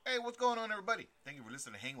Hey, what's going on, everybody? Thank you for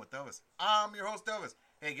listening to Hang with Elvis. I'm your host, Elvis.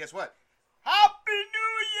 Hey, guess what? Happy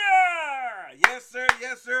New Year!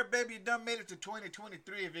 Yes, sir, baby. You done made it to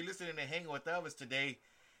 2023. If you're listening to Hang with Elvis today,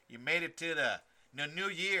 you made it to the new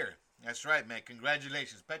year. That's right, man.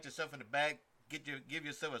 Congratulations. Pat yourself in the back. Give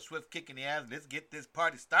yourself a swift kick in the ass. Let's get this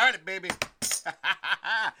party started, baby.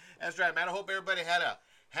 That's right, man. I hope everybody had a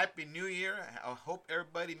happy New Year. I hope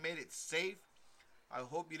everybody made it safe. I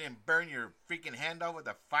hope you didn't burn your freaking hand off with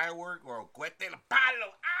a firework or a cohete la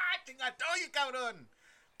palo. Chingatoyo, cabrón.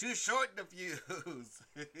 Too short the fuse.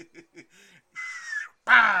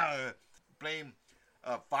 Playing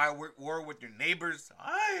firework war with your neighbors.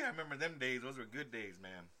 I remember them days. Those were good days,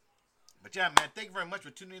 man. But yeah, man, thank you very much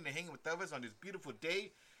for tuning in to Hanging with Elvis on this beautiful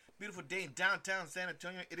day. Beautiful day in downtown San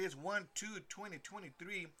Antonio. It is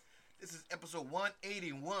 1/2/2023. This is episode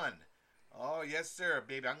 181. Oh, yes, sir,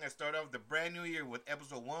 baby. I'm going to start off the brand new year with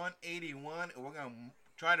episode 181. And we're going to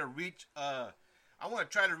try to reach, I want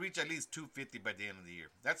to try to reach at least 250 by the end of the year.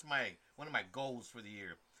 That's one of my goals for the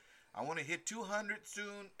year. I want to hit 200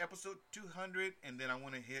 soon, episode 200. And then I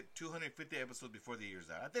want to hit 250 episodes before the year's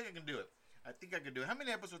out. I think I can do it. How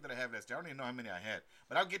many episodes did I have last year? I don't even know how many I had.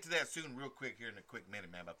 But I'll get to that soon real quick here in a quick minute,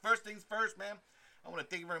 man. But first things first, man. I want to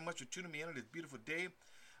thank you very much for tuning me in on this beautiful day.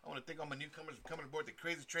 I want to thank all my newcomers for coming aboard the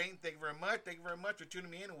Crazy Train. Thank you very much. Thank you very much for tuning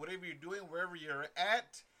me in. Whatever you're doing, wherever you're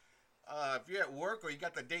at. If you're at work or you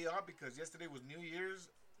got the day off because yesterday was New Year's.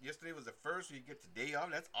 Yesterday was the first, so you get the day off.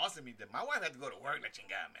 That's awesome. My wife had to go to work. La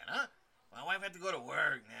chingada, man, huh? My wife had to go to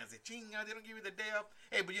work, man. I said, chingada, they don't give you the day off.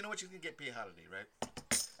 Hey, but you know what? She's going to get paid holiday, right?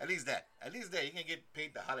 At least that. You can get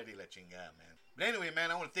paid the holiday la chingada, man. But anyway, man,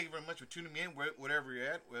 I want to thank you very much for tuning me in, whatever you're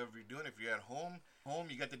at, whatever you're doing. If you're at home,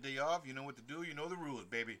 you got the day off, you know what to do, you know the rules,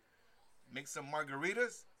 baby. Make some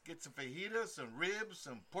margaritas, get some fajitas, some ribs,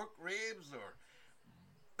 some pork ribs, or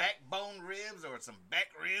backbone ribs, or some back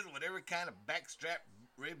ribs, whatever kind of backstrap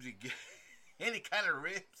ribs you get. Any kind of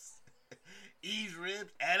ribs. Eve's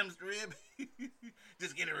ribs, Adam's rib.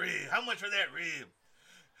 Just get a rib. How much for that rib?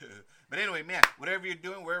 But anyway, man, whatever you're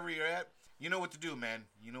doing, wherever you're at, you know what to do, man.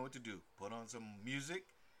 You know what to do. Put on some music.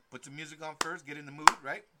 Put some music on first. Get in the mood,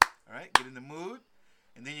 right? All right, get in the mood.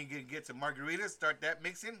 And then you can get some margaritas. Start that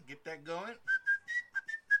mixing. Get that going.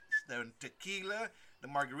 The tequila, the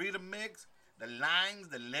margarita mix, the limes,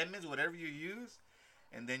 the lemons, whatever you use.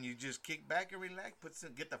 And then you just kick back and relax.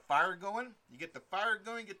 Get the fire going. You get the fire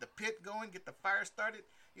going. Get the pit going. Get the fire started.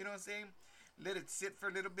 You know what I'm saying? Let it sit for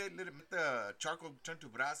a little bit. Let the charcoal turn to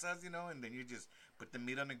brasas, and then you just put the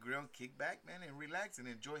meat on the grill, kick back, man, and relax and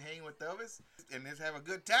enjoy hanging with Elvis. And let's have a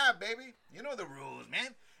good time, baby. You know the rules,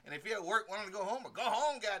 man. And if you're at work wanting to go home,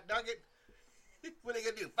 god dog it. What are they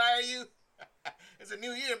going to do, fire you? It's a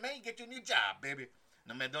new year, man. Get your new job, baby.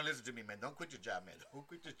 No, man, don't listen to me, man. Don't quit your job, man. Don't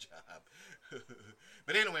quit your job.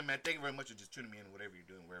 But anyway, man, thank you very much for just tuning me in, whatever you're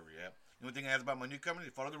doing, wherever you're at. The only thing I ask about my newcomers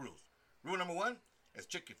is follow the rules. Rule number 1. Let's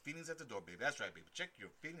check your feelings at the door, baby. That's right, baby. Check your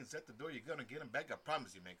feelings at the door. You're going to get them back. I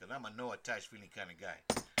promise you, man, because I'm a no-attached feeling kind of guy.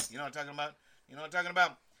 You know what I'm talking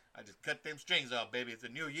about? I just cut them strings off, baby. It's a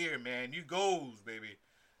new year, man. New goals, baby.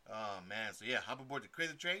 Oh, man. So, yeah, hop aboard the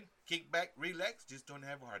Crazy Train. Kick back, relax. Just don't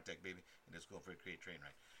have a heart attack, baby. And let's go for a Crazy Train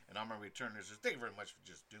ride. And I'm going to return this. Thank you very much for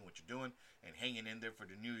just doing what you're doing and hanging in there for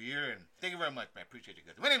the new year. And thank you very much, man. Appreciate you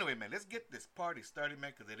guys. But anyway, man, let's get this party started,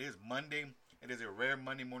 man, because it is Monday. It is a rare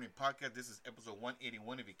Monday morning podcast. This is episode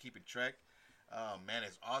 181 if you're keeping track. Man,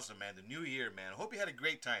 it's awesome, man. The new year, man. I hope you had a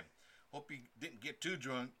great time. Hope you didn't get too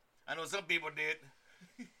drunk. I know some people did.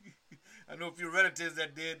 I know a few relatives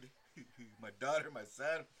that did. My daughter, my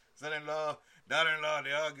son-in-law, daughter-in-law,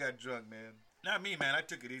 they all got drunk, man. Not me, man. I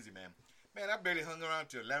took it easy, man. Man, I barely hung around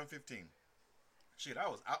till 11:15. Shit, I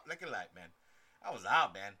was out like a light, man. I was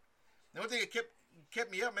out, man. The only thing that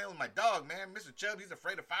kept me up, man, was my dog, man. Mr. Chubb, he's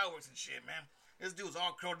afraid of fireworks and shit, man. This dude was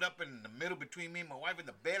all curled up in the middle between me and my wife in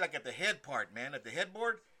the bed, like at the head part, man. At the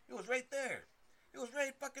headboard, it was right there. It was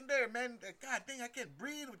right fucking there, man. God dang, I can't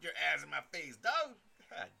breathe with your ass in my face, dog.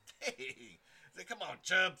 God dang. I said, come on,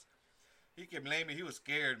 Chubbs. He kept blaming me. He was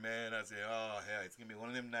scared, man. I said, oh, hell, it's going to be one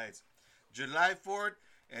of them nights. July 4th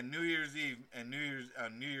and New Year's Eve and New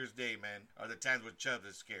Year's Day, man, are the times when Chubbs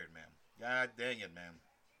is scared, man. God dang it, man.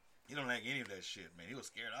 He don't like any of that shit, man. He was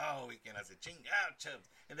scared all weekend. I said, ching out, Chubbs.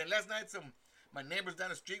 And then last night, my neighbors down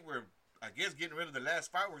the street were, I guess, getting rid of the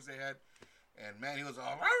last fireworks they had. And, man, he was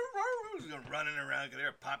all, he was running around because they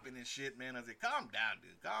were popping and shit, man. I said, calm down,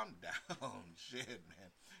 dude. Calm down. Shit, man.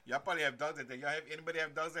 Y'all probably have dogs like that. Anybody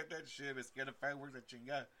have dogs like that? Shit, they're scared of fireworks at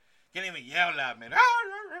chinga. Can't even yell loud, man.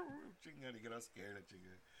 Chinga, they get all scared at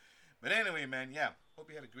chinga. But anyway, man, yeah. Hope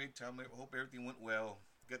you had a great time. Hope everything went well.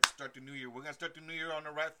 Got to start the new year. We're going to start the new year on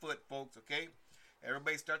the right foot, folks, okay?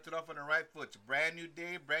 Everybody started off on the right foot. It's a brand new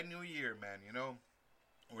day, brand new year, man. You know,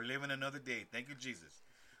 we're living another day. Thank you, Jesus.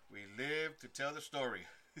 We live to tell the story.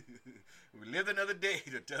 We lived another day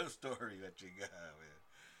to tell the story that you got,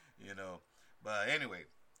 man. You know, but anyway,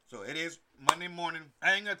 so it is Monday morning.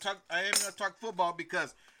 I ain't gonna talk football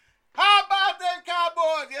because how about them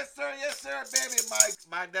Cowboys? Yes sir, baby.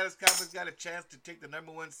 My Dallas Cowboys got a chance to take the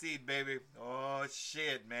number 1 seed, baby. Oh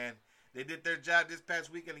shit, man. They did their job this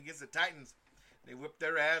past weekend against the Titans. They whipped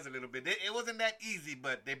their ass a little bit. It wasn't that easy,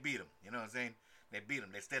 but they beat them. You know what I'm saying? They beat them.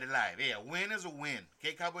 They stayed alive. Yeah, a win is a win.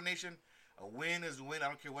 Okay, Cowboy Nation? A win is a win. I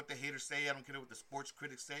don't care what the haters say. I don't care what the sports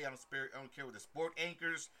critics say. I don't care what the sport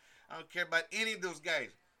anchors. I don't care about any of those guys.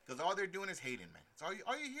 Because all they're doing is hating, man. It's all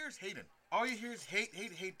you hear is hating. All you hear is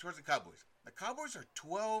hate towards the Cowboys. The Cowboys are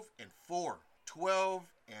 12-4.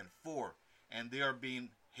 12-4. And they are being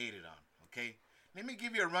hated on. Okay? Let me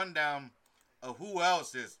give you a rundown of who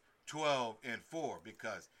else is 12-4.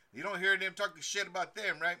 Because you don't hear them talking shit about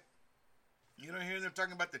them, right? You don't hear them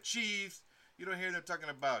talking about the Chiefs. You don't hear them talking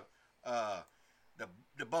about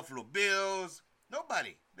the Buffalo Bills.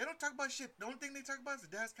 Nobody. They don't talk about shit. The only thing they talk about is the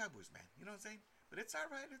Dallas Cowboys, man. You know what I'm saying? But it's all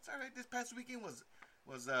right. It's all right. This past weekend was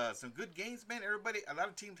some good games, man. A lot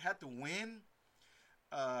of teams had to win.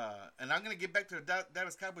 And I'm going to get back to the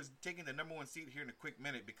Dallas Cowboys taking the number 1 seed here in a quick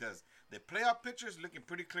minute because the playoff picture is looking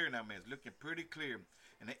pretty clear now, man. It's looking pretty clear.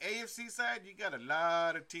 And the AFC side, you got a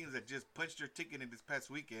lot of teams that just punched their ticket in this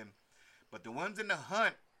past weekend. But the ones in the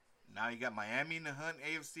hunt, now you got Miami in the hunt,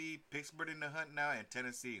 AFC, Pittsburgh in the hunt now, and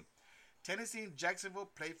Tennessee. Tennessee and Jacksonville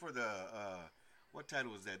play for the, what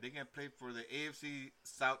title was that? They're going to play for the AFC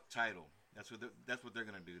South title. That's what they're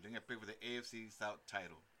going to do. They're going to play for the AFC South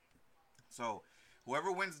title. So,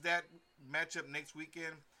 whoever wins that matchup next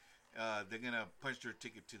weekend, they're going to punch their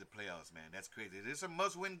ticket to the playoffs, man. That's crazy. There's some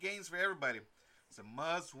must-win games for everybody. Some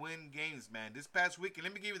must-win games, man. This past weekend,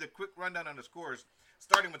 let me give you the quick rundown on the scores.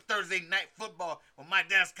 Starting with Thursday Night Football, when my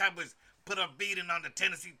Dallas Cowboys put a beating on the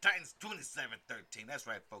Tennessee Titans, 27-13. That's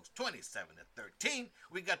right, folks, 27-13.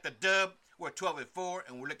 We got the dub. We're 12-4,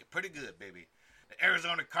 and we're looking pretty good, baby. The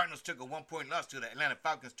Arizona Cardinals took a 1-point loss to the Atlanta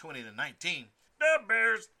Falcons, 20-19. The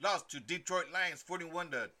Bears lost to Detroit Lions,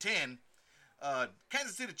 41-10.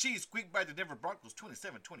 Kansas City Chiefs squeaked by the Denver Broncos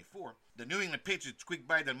 27-24. The New England Patriots squeaked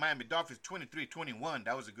by the Miami Dolphins 23-21.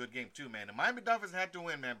 That was a good game too, man. The Miami Dolphins had to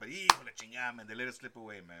win, man, but man, they let it slip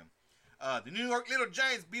away, man. The New York Little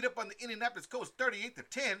Giants beat up on the Indianapolis Colts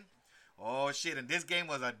 38-10. Oh shit, and this game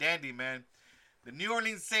was a dandy, man. The New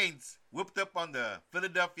Orleans Saints whooped up on the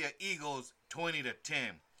Philadelphia Eagles 20-10.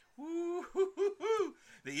 Woo-hoo-hoo-hoo.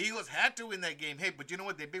 The Eagles had to win that game. Hey, but you know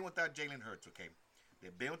what? They've been without Jalen Hurts, okay?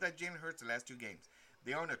 They've been without Jalen Hurts the last 2 games.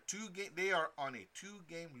 They are on a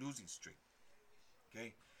 2-game losing streak.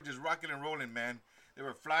 Okay? Just rocking and rolling, man. They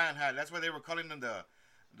were flying high. That's why they were calling them the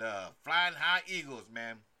Flying High Eagles,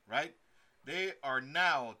 man. Right? They are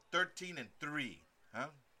now 13-3. Huh?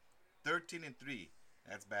 13-3.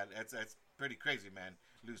 That's bad. That's pretty crazy, man.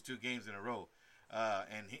 Lose 2 games in a row.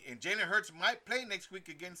 And Jalen Hurts might play next week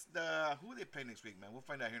against who they play next week, man. We'll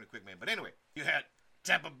find out here in a quick minute. But anyway, you had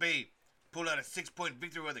Tampa Bay pull out a 6-point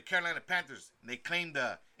victory over the Carolina Panthers. They claimed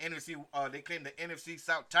the NFC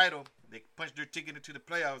South title. They punched their ticket into the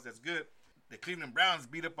playoffs. That's good. The Cleveland Browns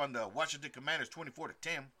beat up on the Washington Commanders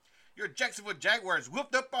 24-10. Your Jacksonville Jaguars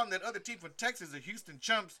whooped up on that other team from Texas, the Houston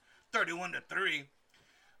Chumps, 31-3.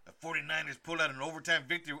 The 49ers pulled out an overtime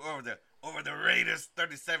victory over the Raiders,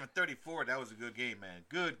 37-34. That was a good game, man.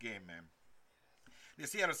 Good game, man. The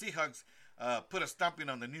Seattle Seahawks put a stomping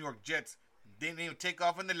on the New York Jets. They didn't even take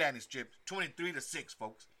off on the landing strip. 23-6,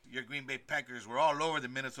 folks. Your Green Bay Packers were all over the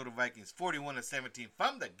Minnesota Vikings. 41-17.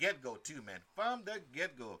 From the get-go, too, man. From the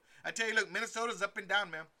get-go. I tell you, look, Minnesota's up and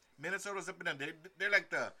down, man. Minnesota's up and down. They're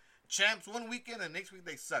like the champs one weekend, and next week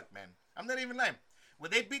they suck, man. I'm not even lying.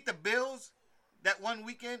 When they beat the Bills that one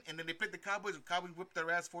weekend, and then they played the Cowboys whipped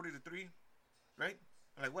their ass 40-3, right?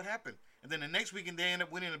 I'm like, what happened? And then the next weekend, they end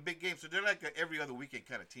up winning a big game. So they're like a every other weekend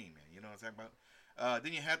kind of team, man. You know what I'm talking about?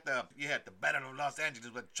 Then you had the Battle of Los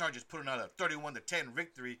Angeles with the Chargers putting out a 31-10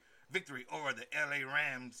 victory over the LA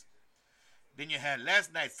Rams. Then you had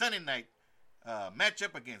last night, Sunday night,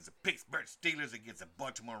 matchup against the Pittsburgh Steelers against the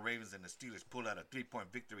Baltimore Ravens, and the Steelers pulled out a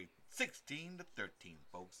 3-point victory, 16-13,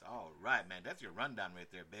 folks. All right, man, that's your rundown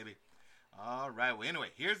right there, baby. All right, well, anyway,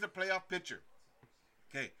 here's the playoff picture.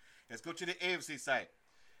 Okay, let's go to the AFC side.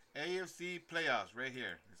 AFC playoffs right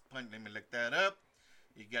here. Let me look that up.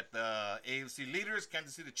 You got the AFC leaders,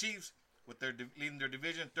 Kansas City Chiefs, with leading their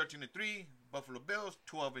division 13-3. Buffalo Bills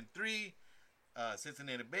 12-3.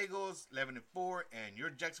 Cincinnati Bengals 11-4, and your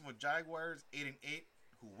Jacksonville Jaguars 8-8.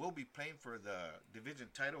 who will be playing for the division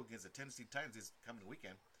title against the Tennessee Titans this coming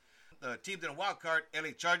weekend. The teams in the wild card: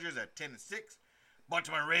 LA Chargers at 10-6,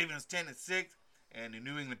 Baltimore Ravens 10-6, and the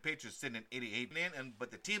New England Patriots sitting at 88 in.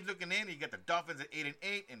 But the teams looking in, you got the Dolphins at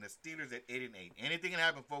 8-8 and the Steelers at 8-8. Anything can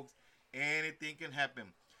happen, folks. Anything can happen.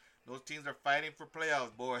 Those teams are fighting for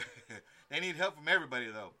playoffs, boy. They need help from everybody,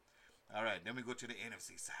 though. All right, then we go to the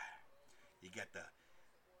NFC side. You got the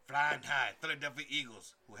flying high Philadelphia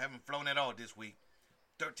Eagles, who haven't flown at all this week,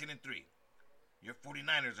 13-3. Your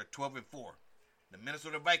 49ers are 12-4. The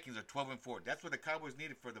Minnesota Vikings are 12-4. That's what the Cowboys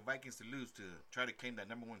needed for the Vikings to lose to try to claim that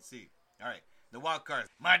number 1 seed. All right, the wild cards.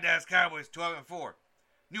 My Dallas Cowboys 12-4.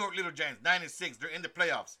 New York Little Giants 9-6. They're in the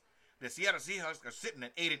playoffs. The Seattle Seahawks are sitting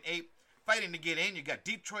at 8-8, fighting to get in. You got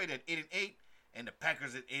Detroit at 8-8 and the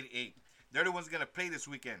Packers at 8-8. They're the ones going to play this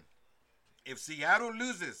weekend. If Seattle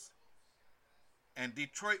loses and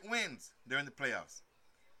Detroit wins, they're in the playoffs.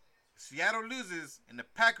 If Seattle loses and the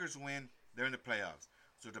Packers win, they're in the playoffs.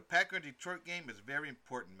 So the Packer-Detroit game is very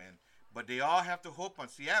important, man. But they all have to hope on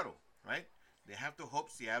Seattle, right? They have to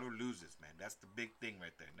hope Seattle loses, man. That's the big thing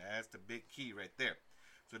right there. That's the big key right there.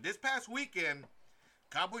 So this past weekend,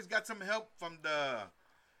 Cowboys got some help from the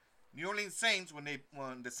New Orleans Saints when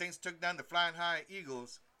the Saints took down the Flying High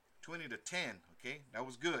Eagles 20-10. Okay, that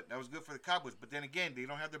was good. That was good for the Cowboys. But then again, they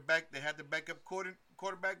don't have their back. They had the backup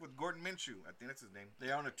quarterback with Gordon Minshew. I think that's his name.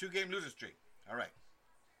 They are on a 2-game losing streak. All right.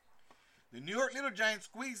 The New York Little Giants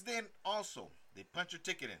squeezed in also. They punch a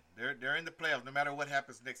ticket in. They're in the playoffs no matter what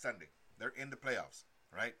happens next Sunday. They're in the playoffs,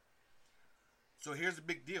 right? So here's the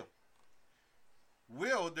big deal.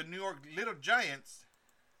 Will the New York Little Giants...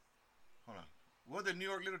 Hold on. Will the New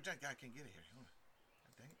York Little Giants... I can't get it here. Hold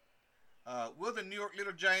on. Dang it. Will the New York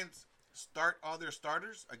Little Giants start all their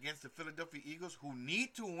starters against the Philadelphia Eagles, who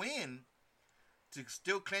need to win to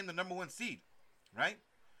still claim the number 1 seed, right?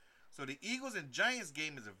 So the Eagles and Giants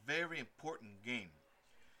game is a very important game.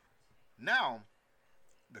 Now,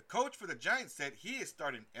 the coach for the Giants said he is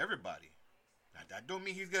starting everybody. Now, that don't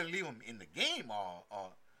mean he's going to leave them in the game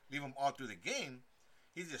leave them all through the game.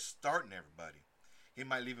 He's just starting everybody. He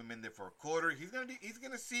might leave them in there for a quarter. He's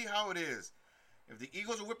gonna see how it is. If the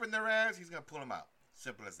Eagles are whipping their ass, he's gonna pull them out.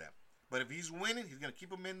 Simple as that. But if he's winning, he's gonna keep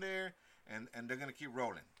them in there, and they're gonna keep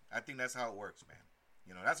rolling. I think that's how it works, man.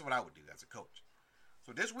 You know, that's what I would do as a coach.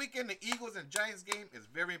 So this weekend, the Eagles and Giants game is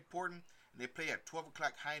very important. And they play at 12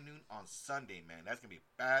 o'clock high noon on Sunday, man. That's going to be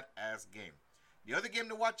a badass game. The other game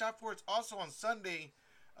to watch out for is also on Sunday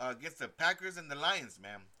against the Packers and the Lions,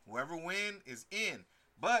 man. Whoever wins is in.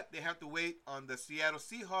 But they have to wait on the Seattle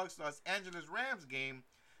Seahawks Los Angeles Rams game,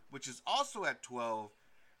 which is also at 12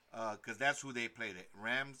 because that's who they play. The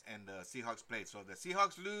Rams and the Seahawks play. So the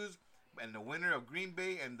Seahawks lose, and the winner of Green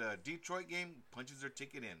Bay and the Detroit game punches their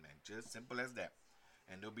ticket in, man. Just simple as that.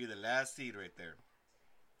 And they'll be the last seed right there.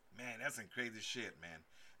 Man, that's some crazy shit, man.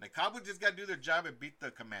 The Cowboys just got to do their job and beat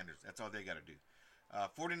the Commanders. That's all they got to do.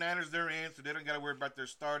 49ers, they're in, so they don't got to worry about their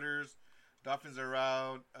starters. Dolphins are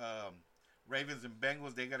out. Ravens and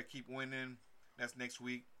Bengals, they got to keep winning. That's next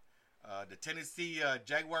week. The Tennessee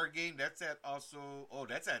Jaguar game, that's at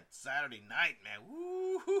Saturday night, man.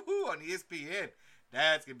 Woo-hoo-hoo, on ESPN.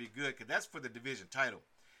 That's going to be good because that's for the division title.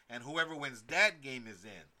 And whoever wins that game is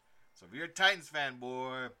in. So if you're a Titans fan,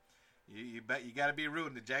 boy, you got to be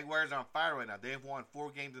rooting. The Jaguars are on fire right now. They've won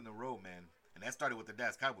 4 games in a row, man. And that started with the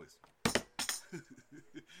Dallas Cowboys.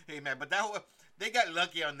 Hey, man, but they got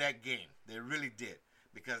lucky on that game. They really did.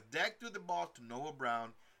 Because Dak threw the ball to Noah Brown,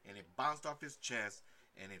 and it bounced off his chest,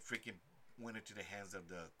 and it freaking went into the hands of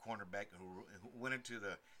the cornerback, who went into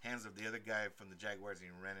the hands of the other guy from the Jaguars, and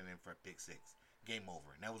he ran it in for a pick 6. Game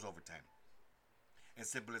over. And that was overtime. As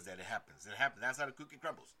simple as that. It happens. It happens. That's how the cookie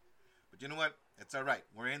crumbles. But you know what? It's all right.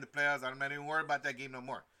 We're in the playoffs. I'm not even worried about that game no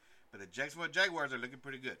more. But the Jacksonville Jaguars are looking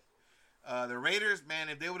pretty good. The Raiders, man,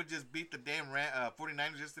 if they would have just beat the damn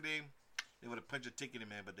 49ers yesterday, they would have punched a ticket in,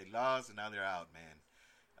 man. But they lost, and now they're out,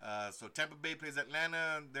 man. So Tampa Bay plays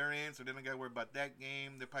Atlanta. They're in, so they don't got to worry about that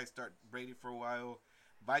game. They'll probably start Brady for a while.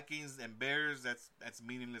 Vikings and Bears, that's a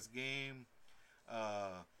meaningless game.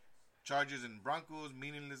 Chargers and Broncos,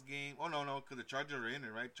 meaningless game. Oh, no, because the Chargers are in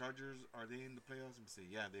it, right? Chargers, are they in the playoffs? Let me see.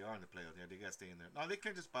 Yeah, they are in the playoffs. Yeah, they got to stay in there. No, they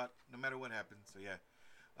clinch a spot no matter what happens. So, yeah.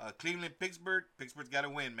 Cleveland, Pittsburgh. Pittsburgh's got to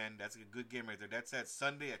win, man. That's a good game right there. That's at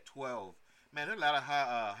Sunday at 12. Man, there are a lot of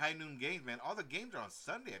high noon games, man. All the games are on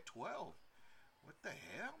Sunday at 12. What the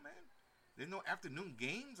hell, man? There's no afternoon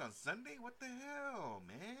games on Sunday? What the hell,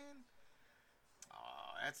 man?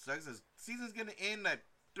 Oh, that sucks. The season's going to end at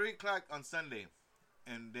 3 o'clock on Sunday.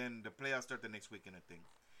 And then the playoffs start the next weekend, I think.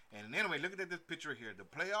 And anyway, look at this picture here. The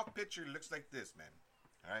playoff picture looks like this, man.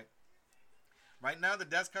 All right? Right now, the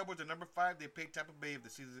Dallas Cowboys are number 5. They play Tampa Bay if the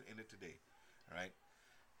season ended today. All right.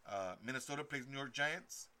 Minnesota plays New York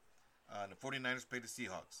Giants. The 49ers play the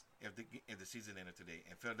Seahawks if the season ended today.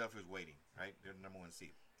 And Philadelphia is waiting. Right. They're the number 1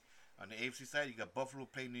 seed. On the AFC side, you got Buffalo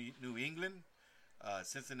playing New England.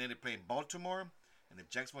 Cincinnati playing Baltimore. And the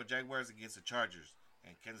Jacksonville Jaguars against the Chargers.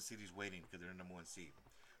 And Kansas City's waiting because they're the number 1 seed.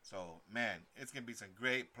 So, man, it's going to be some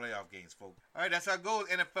great playoff games, folks. All right, that's how it goes,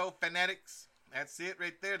 NFL fanatics. That's it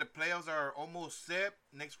right there. The playoffs are almost set.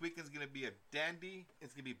 Next weekend's going to be a dandy.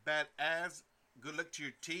 It's going to be badass. Good luck to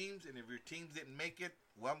your teams. And if your teams didn't make it,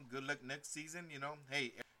 well, good luck next season,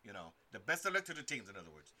 Hey, the best of luck to the teams, in other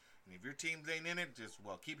words. And if your teams ain't in it, just,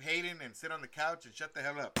 keep hating and sit on the couch and shut the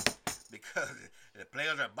hell up. Because the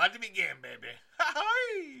playoffs are about to begin, baby.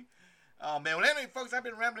 Oh, man. Well, anyway, folks, I've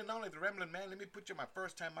been rambling on like the rambling man. Let me put you my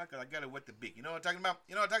first time out because I got it with the beak. You know what I'm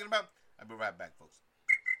talking about? I'll be right back, folks.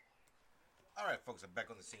 All right, folks, I'm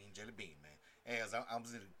back on the scene. Jelly Bean, man. Hey, as I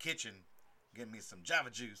was in the kitchen getting me some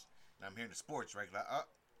Java juice, and I'm hearing the sports, right?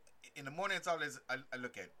 In the morning, it's all I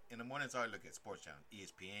look at. In the morning, it's all I look at. Sports channel,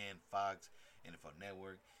 ESPN, Fox, NFL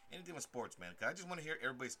Network, anything with sports, man. Because I just want to hear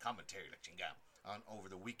everybody's commentary, like chinga, on over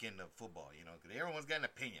the weekend of football, because everyone's got an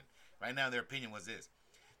opinion. Right now, their opinion was this.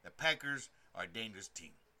 The Packers are a dangerous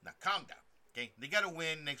team. Now, calm down, okay? They got to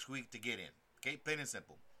win next week to get in, okay? Plain and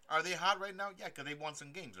simple. Are they hot right now? Yeah, because they won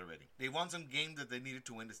some games already. They won some games that they needed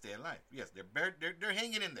to win to stay alive. Yes, they're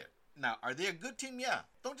hanging in there. Now, are they a good team? Yeah.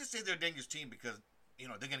 Don't just say they're a dangerous team because, they're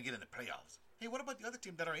going to get in the playoffs. Hey, what about the other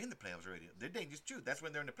teams that are in the playoffs already? They're dangerous too. That's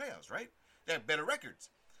when they're in the playoffs, right? They have better records.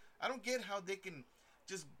 I don't get how they can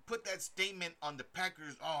just put that statement on the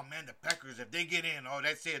Packers. Oh, man, the Packers, if they get in,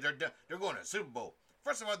 that's it. They're done. They're going to the Super Bowl.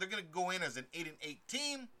 First of all, they're going to go in as an 8-8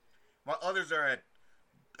 team, while others are at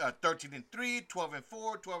 13-3, 12-4,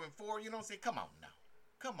 12-4. Say, come on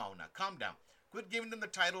now, calm down. Quit giving them the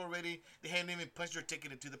title already. They haven't even punched their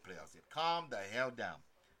ticket into the playoffs yet. Calm the hell down,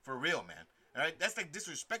 for real, man. All right, that's like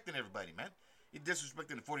disrespecting everybody, man. You're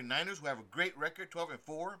disrespecting the 49ers, who have a great record,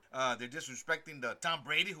 12-4. They're disrespecting the Tom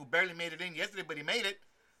Brady, who barely made it in yesterday, but he made it.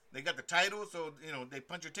 They got the title, so they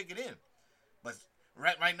punch your ticket in. But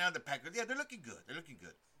Right now, the Packers, they're looking good.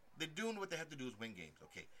 They're doing what they have to do is win games,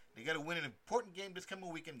 okay? They got to win an important game this coming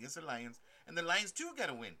weekend against the Lions, and the Lions, too, got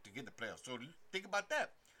to win to get the playoffs. So think about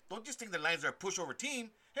that. Don't just think the Lions are a pushover team.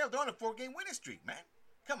 Hell, they're on a 4-game winning streak, man.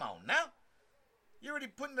 Come on now. You're already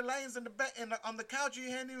putting the Lions on the couch. You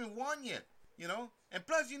haven't even won yet, And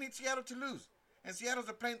plus, you need Seattle to lose. And Seahawks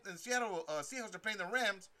are playing the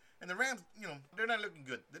Rams, and the Rams, they're not looking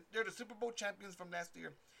good. They're the Super Bowl champions from last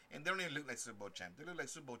year. And they don't even look like Super Bowl champs. They look like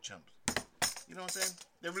Super Bowl chumps. You know what I'm saying?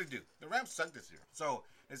 They really do. The Rams suck this year. So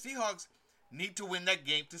the Seahawks need to win that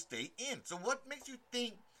game to stay in. So what makes you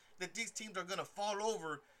think that these teams are going to fall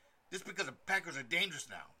over just because the Packers are dangerous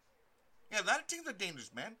now? Yeah, a lot of teams are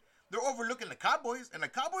dangerous, man. They're overlooking the Cowboys, and the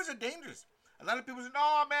Cowboys are dangerous. A lot of people say,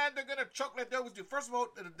 no, man, they're going to choke like they always do. First of all,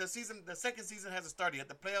 the second season hasn't started yet.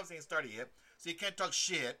 The playoffs ain't started yet. So you can't talk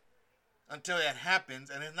shit until that happens,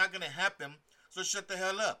 and it's not going to happen. So shut the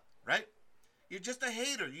hell up, right? You're just a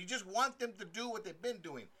hater. You just want them to do what they've been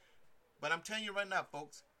doing. But I'm telling you right now,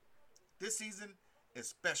 folks, this season is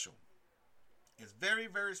special. It's very,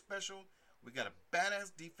 very special. We got a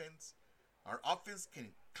badass defense. Our offense can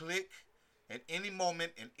click at any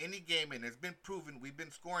moment in any game, and it's been proven. We've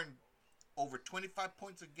been scoring over 25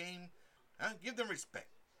 points a game. Give them respect.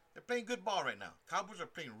 They're playing good ball right now. Cowboys are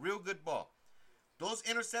playing real good ball. Those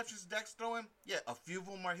interceptions Dak's throwing, yeah, a few of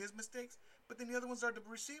them are his mistakes, but then the other ones are the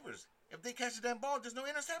receivers. If they catch the damn ball, there's no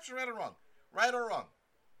interception, right or wrong. Right or wrong.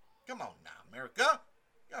 Come on now, America.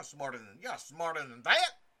 Y'all smarter than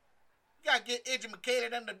that. You gotta get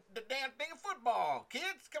educated in the damn thing of football,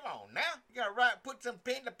 kids. Come on now. You gotta put some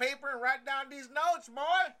pen to paper and write down these notes,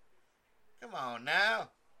 boy. Come on now.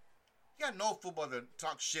 You gotta know football to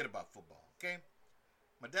talk shit about football, okay?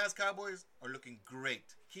 My Dallas Cowboys are looking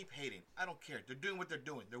great. Keep hating. I don't care. They're doing what they're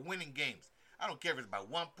doing. They're winning games. I don't care if it's by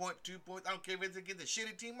 1 point, 2 points. I don't care if it's against a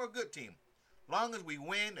shitty team or a good team. Long as we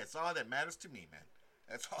win, that's all that matters to me, man.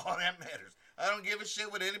 That's all that matters. I don't give a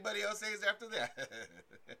shit what anybody else says after that.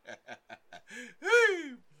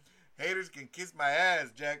 Haters can kiss my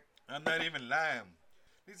ass, Jack. I'm not even lying.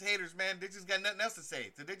 These haters, man, they just got nothing else to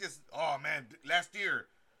say. So they just, oh, man, last year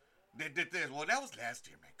they did this. Well, that was last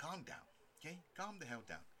year, man. Calm down, okay? Calm the hell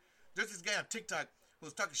down. There's this guy on TikTok who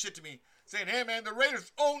was talking shit to me, saying, hey, man, the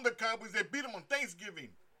Raiders own the Cowboys. They beat them on Thanksgiving.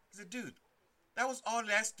 I said, dude, that was all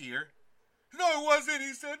last year. No, it wasn't.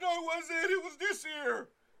 He said, no, it wasn't. It was this year.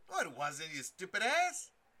 No, it wasn't, you stupid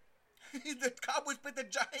ass. The Cowboys beat the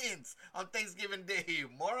Giants on Thanksgiving Day, you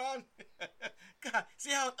moron. God, see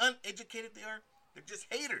how uneducated they are? They're just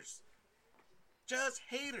haters. Just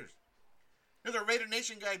haters. There's a Raider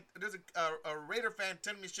Nation guy. There's a Raider fan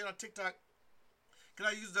telling me shit on TikTok. Can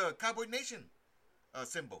I use the Cowboy Nation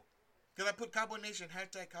symbol? Can I put Cowboy Nation,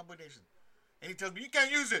 hashtag Cowboy Nation? And he tells me, you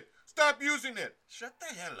can't use it. Stop using it. Shut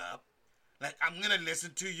the hell up. Like, I'm going to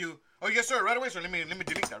listen to you. Oh, yes, sir. Right away, sir. Let me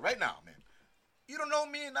delete that right now, man. You don't know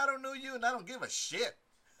me, and I don't know you, and I don't give a shit.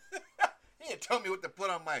 He didn't tell me what to put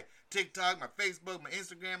on my TikTok, my Facebook, my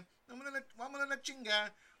Instagram. I'm gonna let chinga.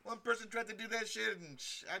 One person tried to do that shit, and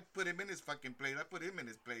I put him in his fucking place. I put him in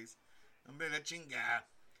his place. I'm gonna let chinga.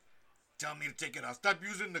 Tell me to take it off. Stop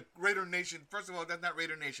using the Raider Nation. First of all, that's not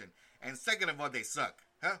Raider Nation. And second of all, they suck.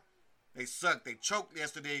 Huh? They suck. They choked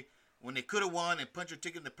yesterday when they could have won and punched your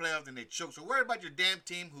ticket in the playoffs, and they choked. So worry about your damn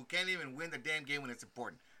team who can't even win the damn game when it's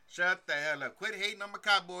important. Shut the hell up. Quit hating on my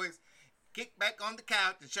Cowboys. Kick back on the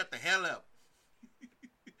couch and shut the hell up.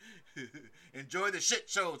 Enjoy the shit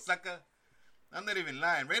show, sucker. I'm not even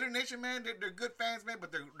lying. Raider Nation, man, they're good fans, man,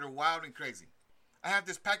 but they're wild and crazy. I have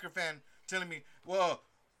this Packer fan telling me, well,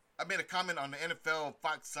 I made a comment on the NFL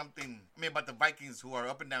Fox something, about the Vikings who are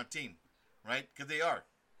up and down team, right? Because they are.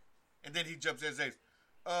 And then he jumps in and says,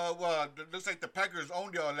 well, it looks like the Packers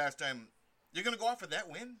owned y'all last time. You're going to go off for that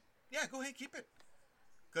win? Yeah, go ahead, keep it.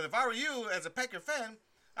 Because if I were you as a Packer fan,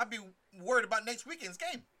 I'd be worried about next weekend's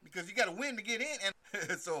game because you got to win to get in.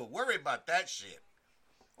 And so worry about that shit.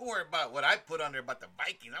 Don't worry about what I put on there about the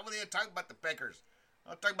Vikings. I wasn't even talking about the Packers.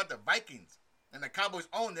 I'm talking about the Vikings. And the Cowboys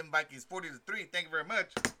own them Vikings 40-3. Thank you very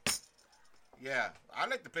much. Yeah, I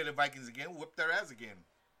like to play the Vikings again. Whoop their ass again.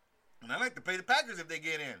 And I like to play the Packers if they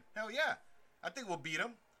get in. Hell yeah. I think we'll beat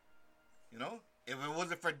them. You know, if it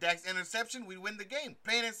wasn't for Dak's interception, we'd win the game.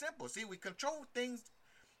 Plain and simple. See, we control things.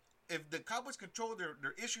 If the Cowboys control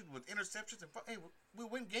their issues with interceptions, and hey, we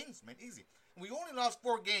win games, man, easy. We only lost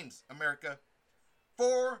 4 games, America.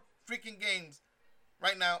 4 freaking games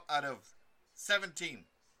right now out of 17.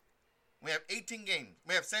 We have 18 games.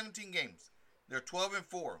 We have 17 games. They're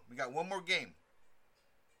 12-4. We got one more game,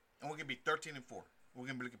 and we're gonna be 13-4. We're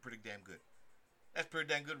gonna be looking pretty damn good. That's a pretty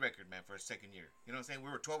damn good record, man, for a second year. You know what I'm saying?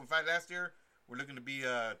 We were 12-5 last year. We're looking to be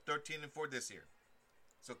 13-4 this year.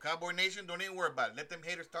 So Cowboy Nation, don't even worry about it. Let them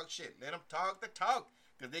haters talk shit. Let them talk the talk.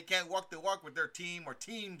 Because they can't walk the walk with their team or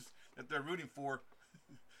teams that they're rooting for.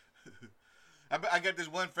 I got this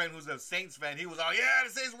one friend who's a Saints fan. He was all, yeah,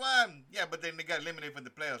 the Saints won. Yeah, but then they got eliminated from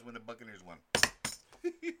the playoffs when the Buccaneers won.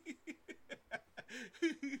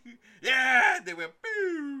 Yeah, they went,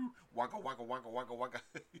 boo. Waka, waka, waka, waka, waka.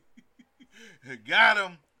 Got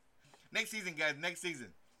him. Next season, guys. Next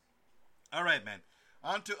season. All right, man.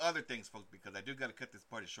 On to other things, folks, because I do got to cut this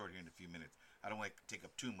party short here in a few minutes. I don't want to take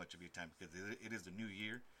up too much of your time because it is the new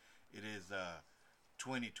year. It is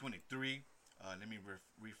 2023. Let me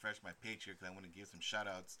refresh my page here because I want to give some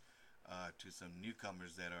shout-outs to some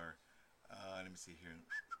newcomers that are, let me see here.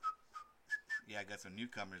 Yeah, I got some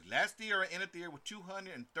newcomers. Last year, I ended the year with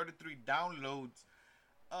 233 downloads.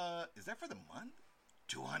 Is that for the month?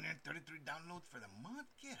 233 downloads for the month?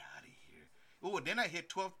 Get out of here. Oh, then I hit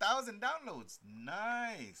 12,000 downloads.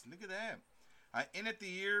 Nice. Look at that. I ended the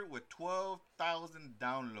year with 12,000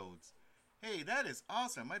 downloads. Hey, that is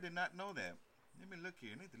awesome. I did not know that. Let me look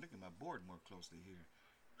here. I need to look at my board more closely here.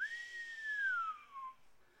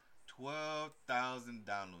 12,000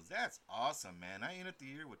 downloads. That's awesome, man. I ended the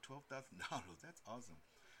year with 12,000 downloads. That's awesome.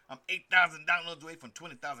 I'm 8,000 downloads away from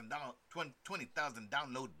 20,000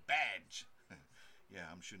 download badge. Yeah,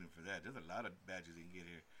 I'm shooting for that. There's a lot of badges you can get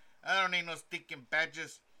here. I don't need no stinking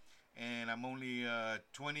badges. And I'm only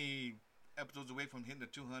 20 episodes away from hitting the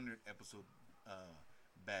 200 episode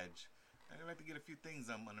badge. I'd like to get a few things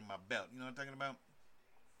under my belt. You know what I'm talking about?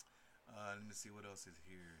 Let me see what else is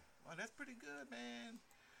here. Wow, that's pretty good, man.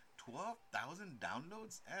 12,000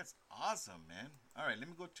 downloads? That's awesome, man. All right, let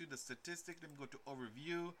me go to the statistics. Let me go to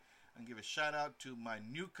overview and give a shout out to my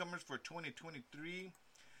newcomers for 2023.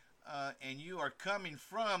 And you are coming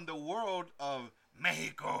from the world of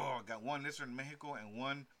Mexico. I got one listener in Mexico and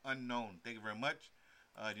one unknown. Thank you very much.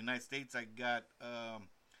 The United States, I got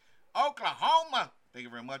Oklahoma. Thank you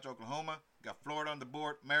very much, Oklahoma. Got Florida on the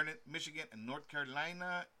board, Maryland, Michigan, and North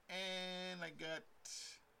Carolina. And I got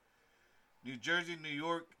New Jersey, New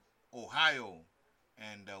York, Ohio,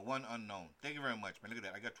 and one unknown. Thank you very much, man. Look at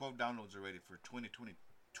that. I got 12 downloads already for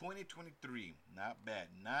 2023. Not bad.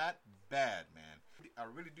 Not bad, man. I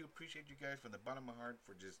really do appreciate you guys from the bottom of my heart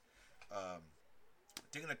for just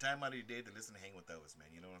taking the time out of your day to listen and hang with us, man.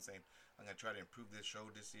 You know what I'm saying? I'm going to try to improve this show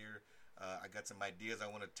this year. I got some ideas I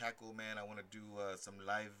want to tackle, man. I want to do some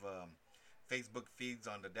live Facebook feeds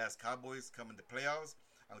on the Dallas Cowboys coming to playoffs.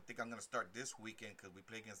 I think I'm going to start this weekend because we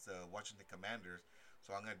play against the Washington Commanders.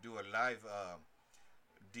 So I'm going to do a live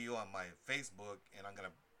deal on my Facebook, and I'm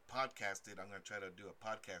gonna podcast it. I'm gonna try to do a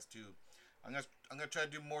podcast too. I'm gonna try to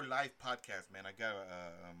do more live podcasts, man. I got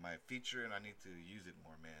my feature, and I need to use it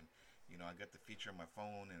more, man. You know, I got the feature on my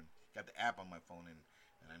phone and got the app on my phone, and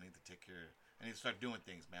I need to take care. I need to start doing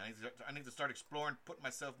things, man. I need to start exploring, put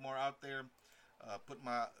myself more out there, put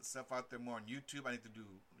myself out there more on YouTube. I need to do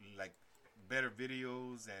like better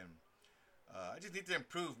videos, and I just need to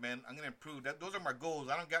improve, man. I'm gonna improve. Those are my goals.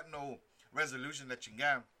 I don't got no resolution that you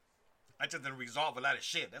got. I just need to resolve a lot of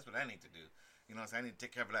shit. That's what I need to do. You know what I'm saying? I need to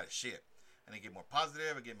take care of a lot of shit. I need to get more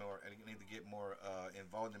positive. I need to get more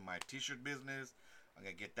involved in my t-shirt business. I'm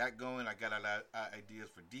gonna get that going. I got a lot of ideas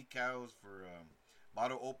for decals, for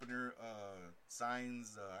bottle opener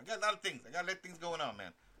signs. I got a lot of things. I got a lot of things going on,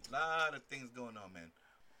 man. A lot of things going on, man.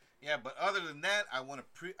 Yeah, but other than that, I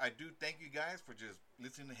do thank you guys for just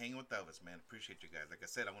listening to Hanging with Elvis, man. Appreciate you guys. Like I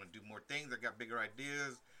said, I want to do more things. I got bigger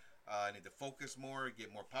ideas. I need to focus more,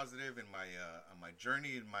 get more positive in my on my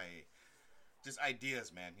journey and my just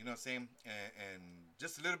ideas, man. You know what I'm saying? And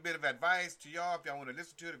just a little bit of advice to y'all. If y'all want to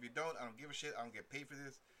listen to it, if you don't, I don't give a shit. I don't get paid for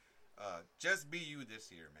this. Just be you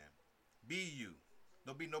this year, man. Be you.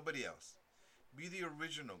 Don't be nobody else. Be the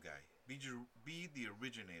original guy. Be the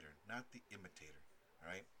originator, not the imitator.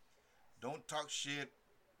 All right? Don't talk shit,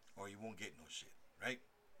 or you won't get no shit. Right?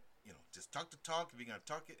 You know, just talk the talk if you're gonna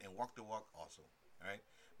talk it, and walk the walk also. All right?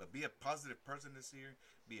 But be a positive person this year.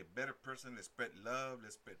 Be a better person. Let's spread love.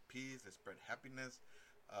 Let's spread peace. Let's spread happiness.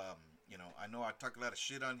 You know, I know I talk a lot of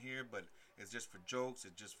shit on here, but it's just for jokes.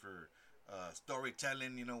 It's just for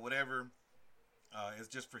storytelling. You know, whatever. It's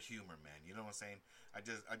just for humor, man. You know what I'm saying?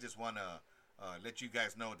 I just want to let you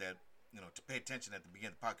guys know that, you know, to pay attention at the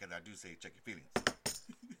beginning of the podcast. I do say check your feelings.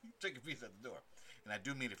 Check your feelings at the door, and I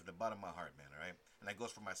do mean it from the bottom of my heart, man. All right, and that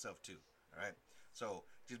goes for myself too. All right. So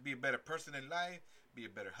just be a better person in life. Be a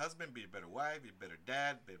better husband. Be a better wife. Be a better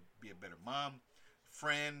dad. Be a better mom,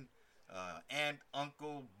 friend, aunt,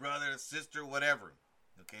 uncle, brother, sister, whatever.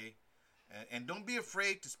 Okay? And don't be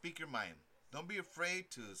afraid to speak your mind. Don't be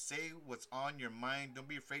afraid to say what's on your mind. Don't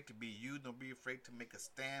be afraid to be you. Don't be afraid to make a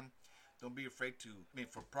stand. Don't be afraid to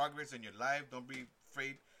for progress in your life. Don't be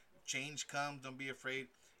afraid change comes. Don't be afraid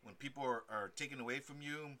when people are taken away from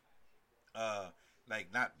you.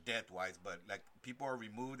 Like not death wise, but like people are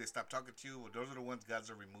removed, they stop talking to you. Well, those are the ones God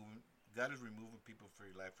is removing people from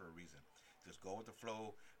your life for a reason. Just go with the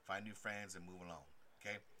flow, find new friends, and move along.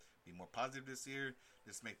 Okay, be more positive this year.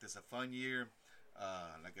 Let's make this a fun year.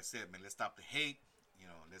 Like I said, man, let's stop the hate. You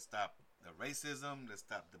know, let's stop the racism. Let's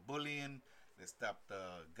stop the bullying. Let's stop the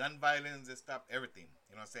gun violence. Let's stop everything.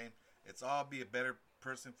 You know what I'm saying? Let's all be a better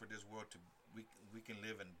person for this world to we can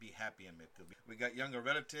live and be happy in it. We got younger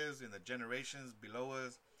relatives in the generations below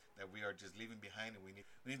us that we are just leaving behind, and we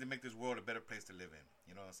need to make this world a better place to live in.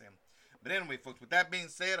 You know what I'm saying? But anyway, folks, with that being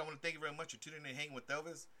said, I want to thank you very much for tuning in and hanging with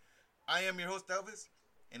Elvis. I am your host, Elvis,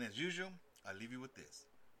 and as usual, I leave you with this: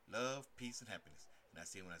 love, peace, and happiness. And I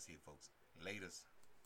see you when I see you, folks. Laters.